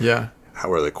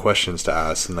are the questions to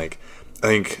ask? And, like, I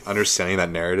think understanding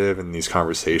that narrative in these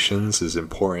conversations is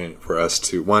important for us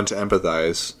to, one, to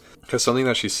empathize. Because something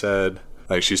that she said,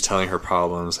 like, she's telling her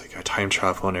problems, like, time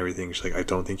travel and everything. She's like, I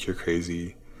don't think you're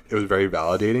crazy. It was very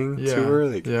validating to her.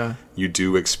 Like, you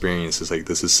do experience this. Like,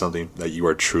 this is something that you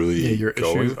are truly your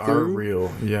going issues through. Are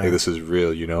real. Yeah. Like, this is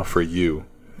real, for you.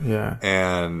 Yeah.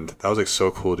 And that was like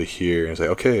so cool to hear. And it's like,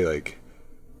 okay, like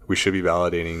we should be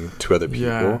validating to other people.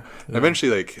 Yeah. And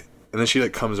eventually, like, and then she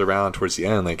like comes around towards the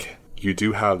end, like, you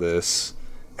do have this,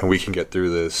 and we can get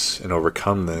through this and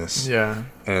overcome this. Yeah.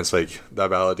 And it's like that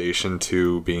validation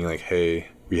to being like, hey,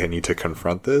 we need to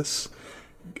confront this.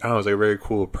 I don't know, it's like a very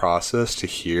cool process to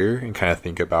hear and kind of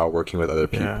think about working with other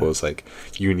people. Yeah. It's like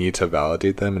you need to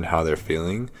validate them and how they're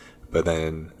feeling, but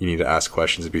then you need to ask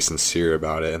questions and be sincere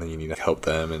about it, and then you need to help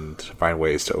them and find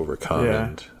ways to overcome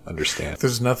and understand.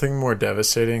 There's nothing more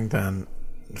devastating than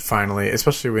finally,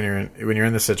 especially when you're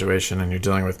in this situation and you're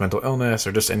dealing with mental illness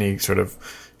or just any sort of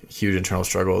huge internal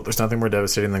struggle, there's nothing more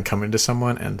devastating than coming to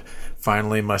someone and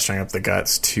finally mustering up the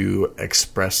guts to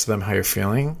express to them how you're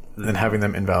feeling and having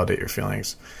them invalidate your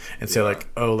feelings and say like,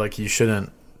 oh, like you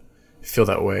shouldn't feel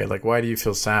that way. Like, why do you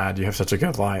feel sad? You have such a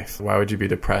good life. Why would you be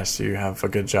depressed? You have a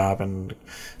good job and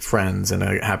friends and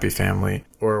a happy family.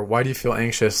 Or why do you feel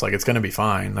anxious? Like, it's going to be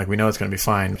fine. Like, we know it's going to be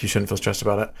fine. You shouldn't feel stressed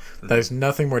about it. There's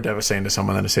nothing more devastating to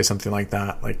someone than to say something like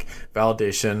that. Like,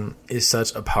 validation is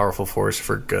such a powerful force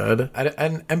for good.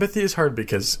 And empathy is hard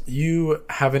because you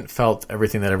haven't felt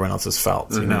everything that everyone else has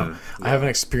felt. You know, I haven't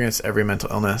experienced every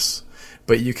mental illness,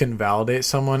 but you can validate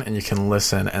someone and you can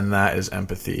listen, and that is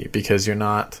empathy, because you're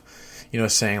not, you know,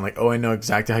 saying like, oh, I know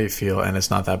exactly how you feel and it's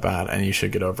not that bad and you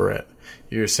should get over it.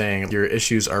 You're saying your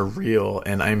issues are real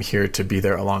and I'm here to be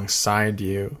there alongside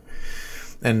you.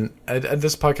 And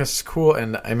this podcast is cool.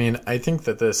 And I mean, I think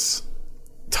that this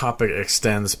topic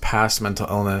extends past mental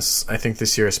illness. I think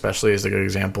this year especially is a good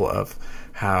example of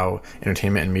how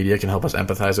entertainment and media can help us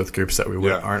empathize with groups that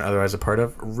we aren't otherwise a part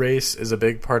of. Race is a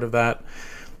big part of that.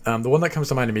 The one that comes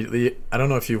to mind immediately, I don't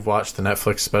know if you've watched the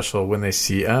Netflix special When They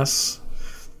See Us.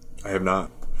 I have not.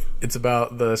 It's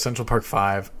about the Central Park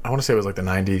Five. I want to say it was like the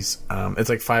 90s. It's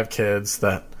like 5 kids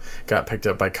that got picked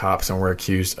up by cops and were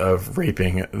accused of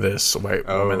raping this white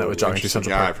woman that was jogging through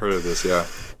Central Park. Yeah, I've heard of this, yeah.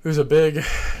 It was a big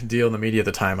deal in the media at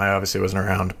the time. I obviously wasn't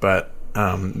around, but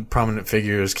prominent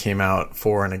figures came out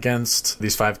for and against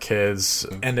these 5 kids,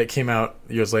 and it came out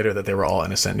years later that they were all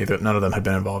innocent. None of them had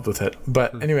been involved with it.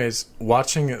 But anyways,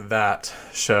 watching that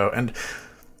show, and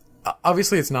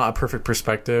obviously it's not a perfect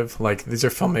perspective. Like, these are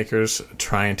filmmakers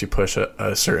trying to push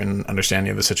a certain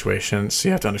understanding of the situation, so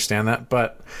you have to understand that.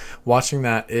 But watching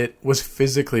that, it was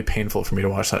physically painful for me to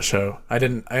watch that show. I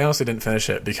honestly didn't finish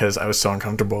it because I was so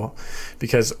uncomfortable,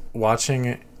 because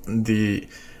watching the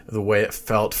way it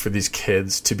felt for these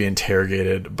kids to be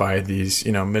interrogated by these,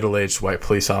 you know, middle-aged white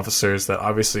police officers that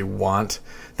obviously want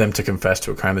them to confess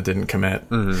to a crime that didn't commit,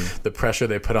 the pressure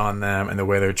they put on them and the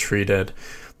way they're treated,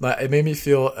 it made me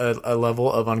feel a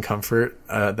level of uncomfort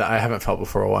that I haven't felt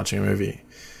before while watching a movie.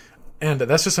 And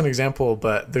that's just an example,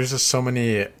 but there's just so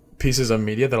many pieces of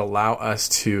media that allow us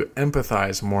to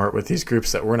empathize more with these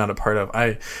groups that we're not a part of.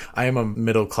 I am a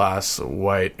middle-class,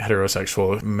 white,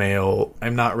 heterosexual male.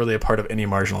 I'm not really a part of any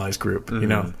marginalized group, you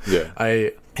know? Yeah.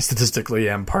 I statistically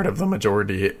am part of the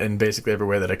majority in basically every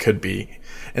way that I could be.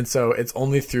 And so it's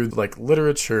only through like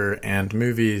literature and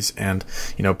movies and,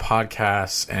 you know,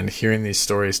 podcasts and hearing these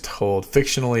stories told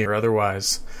fictionally or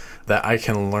otherwise that I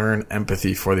can learn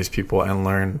empathy for these people and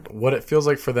learn what it feels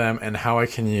like for them and how I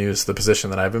can use the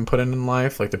position that I've been put in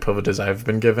life, like the privileges I've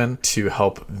been given, to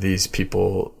help these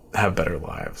people have better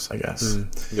lives, I guess.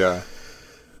 Yeah.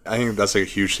 I think that's like a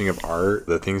huge thing of art.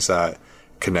 The things that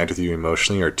connect with you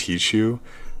emotionally or teach you.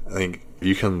 I think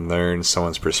you can learn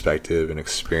someone's perspective and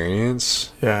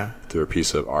experience through a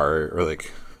piece of art or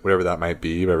like whatever that might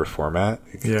be, whatever format.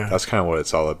 That's kind of what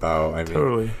it's all about. I mean,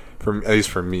 totally. At least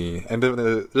for me, and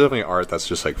there's definitely art that's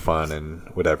just like fun and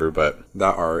whatever, but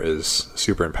that art is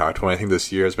super impactful. And I think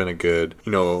this year has been a good,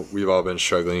 you know, we've all been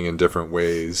struggling in different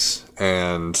ways,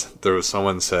 and there was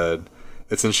someone said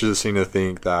it's interesting to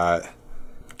think that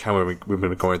kind of when we've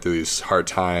been going through these hard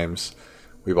times,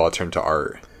 we've all turned to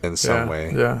art in some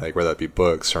way, like whether that be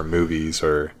books or movies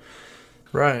or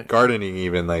gardening,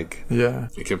 even, like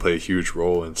it can play a huge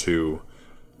role into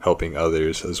helping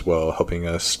others as well, helping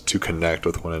us to connect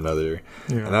with one another.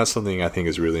 And that's something I think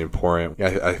is really important.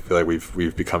 I feel like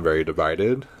we've become very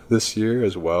divided this year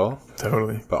as well.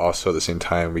 Totally. But also at the same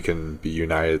time, we can be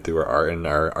united through our art and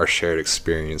our shared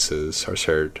experiences, our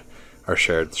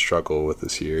shared struggle with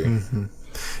this year.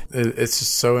 It's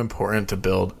just so important to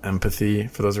build empathy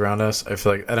for those around us. I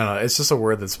feel like, I don't know, it's just a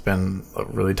word that's been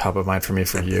really top of mind for me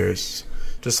for years.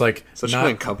 Just like such an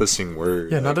encompassing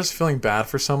word. Yeah, like, not just feeling bad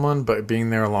for someone, but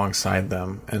being there alongside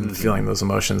them and feeling those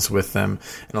emotions with them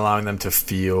and allowing them to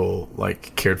feel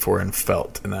like cared for and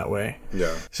felt in that way.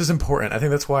 Yeah. It's just important. I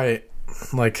think that's why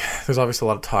like, there's obviously a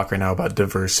lot of talk right now about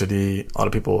diversity. A lot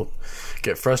of people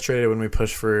get frustrated when we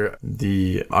push for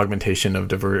the augmentation of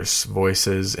diverse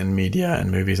voices in media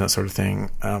and movies and that sort of thing.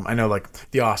 I know, like,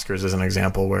 the Oscars is an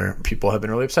example where people have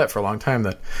been really upset for a long time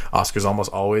that Oscars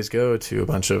almost always go to a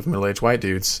bunch of middle-aged white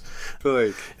dudes. I feel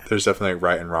like there's definitely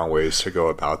right and wrong ways to go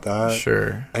about that.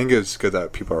 Sure. I think it's good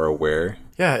that people are aware.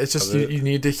 Yeah, it's just you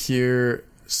need to hear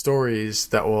stories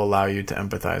that will allow you to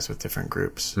empathize with different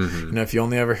groups. Mm-hmm. You know, if you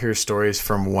only ever hear stories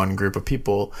from one group of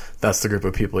people, that's the group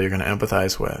of people you're going to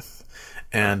empathize with.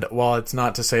 And while it's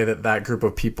not to say that that group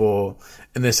of people,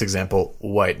 in this example,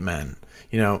 white men,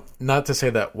 you know, not to say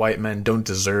that white men don't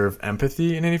deserve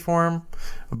empathy in any form,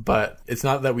 but it's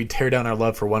not that we tear down our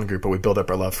love for one group, but we build up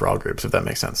our love for all groups, if that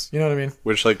makes sense. You know what I mean?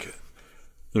 Which, like,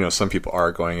 you know, some people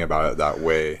are going about it that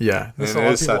way. Yeah. And it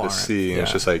is sad to see. And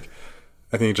it's just like,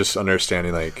 I think just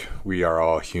understanding, like, we are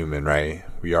all human, right?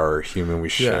 We are human. We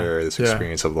share this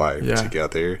experience of life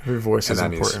together. Every voice is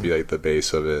important. And that needs to be, like, the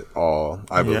base of it all,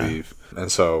 I believe.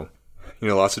 And so, you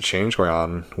know, lots of change going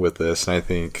on with this. And I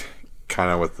think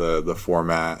kind of with the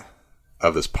format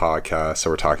of this podcast that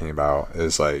we're talking about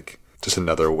is, like, just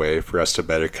another way for us to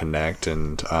better connect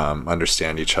and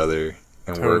understand each other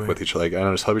and work with each other. Like,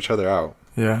 and just help each other out.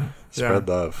 Yeah. Spread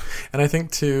love. And I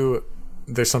think, too,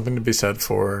 there's something to be said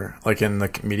for, like, in the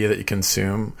media that you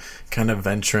consume, kind of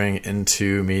venturing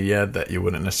into media that you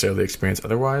wouldn't necessarily experience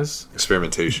otherwise.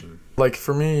 Experimentation. Like,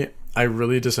 for me, I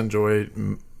really just enjoy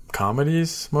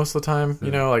comedies most of the time.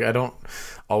 You know, like, I don't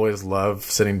always love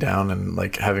sitting down and,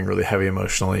 like, having really heavy,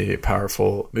 emotionally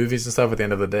powerful movies and stuff at the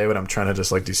end of the day when I'm trying to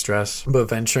just, like, de-stress. But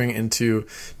venturing into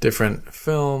different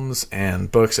films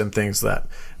and books and things that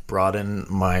broaden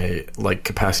my, like,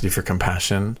 capacity for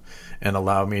compassion and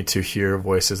allow me to hear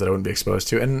voices that I wouldn't be exposed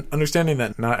to, and understanding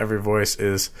that not every voice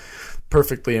is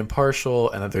perfectly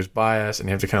impartial and that there's bias, and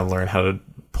you have to kind of learn how to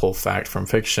pull fact from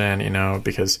fiction, you know,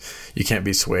 because you can't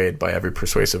be swayed by every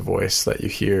persuasive voice that you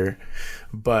hear.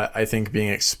 But I think being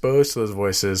exposed to those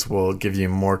voices will give you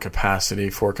more capacity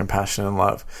for compassion and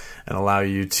love and allow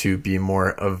you to be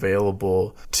more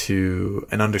available to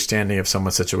an understanding of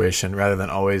someone's situation rather than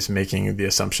always making the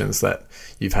assumptions that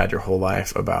you've had your whole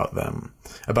life about them,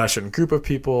 about a certain group of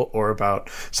people or about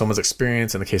someone's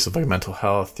experience. In the case of, like, mental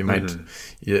health, you might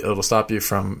it'll stop you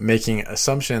from making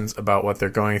assumptions about what they're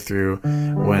going through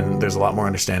when there's a lot more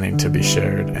understanding to be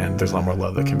shared and there's a lot more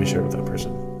love that can be shared with that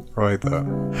person. I like that.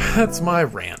 That's my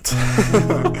rant.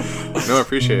 No, I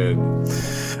appreciate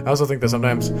it. I also think that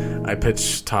sometimes I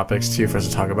pitch topics to you for us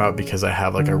to talk about because I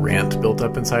have, like, a rant built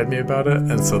up inside me about it,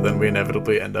 and so then we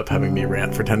inevitably end up having me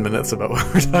rant for 10 minutes about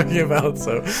what we're talking about.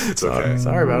 So it's okay.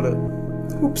 Sorry about it.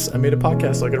 Oops, I made a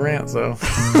podcast so I can rant, so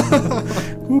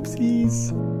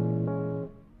oopsies.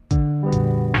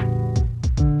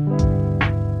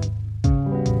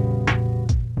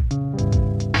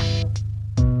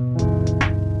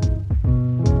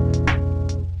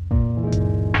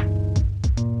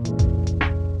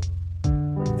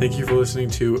 Thank you for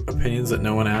listening to Opinions That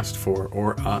No One Asked For,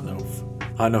 or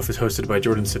OTNOAF. OTNOAF is hosted by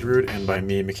Jordan Sidrud and by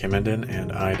me, McKay Menden,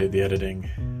 and I did the editing.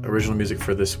 Original music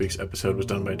for this week's episode was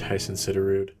done by Tyson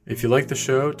Sidrud. If you like the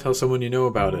show, tell someone you know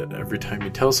about it. Every time you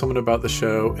tell someone about the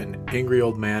show, an angry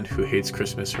old man who hates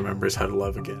Christmas remembers how to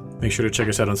love again. Make sure to check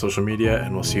us out on social media,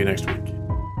 and we'll see you next week.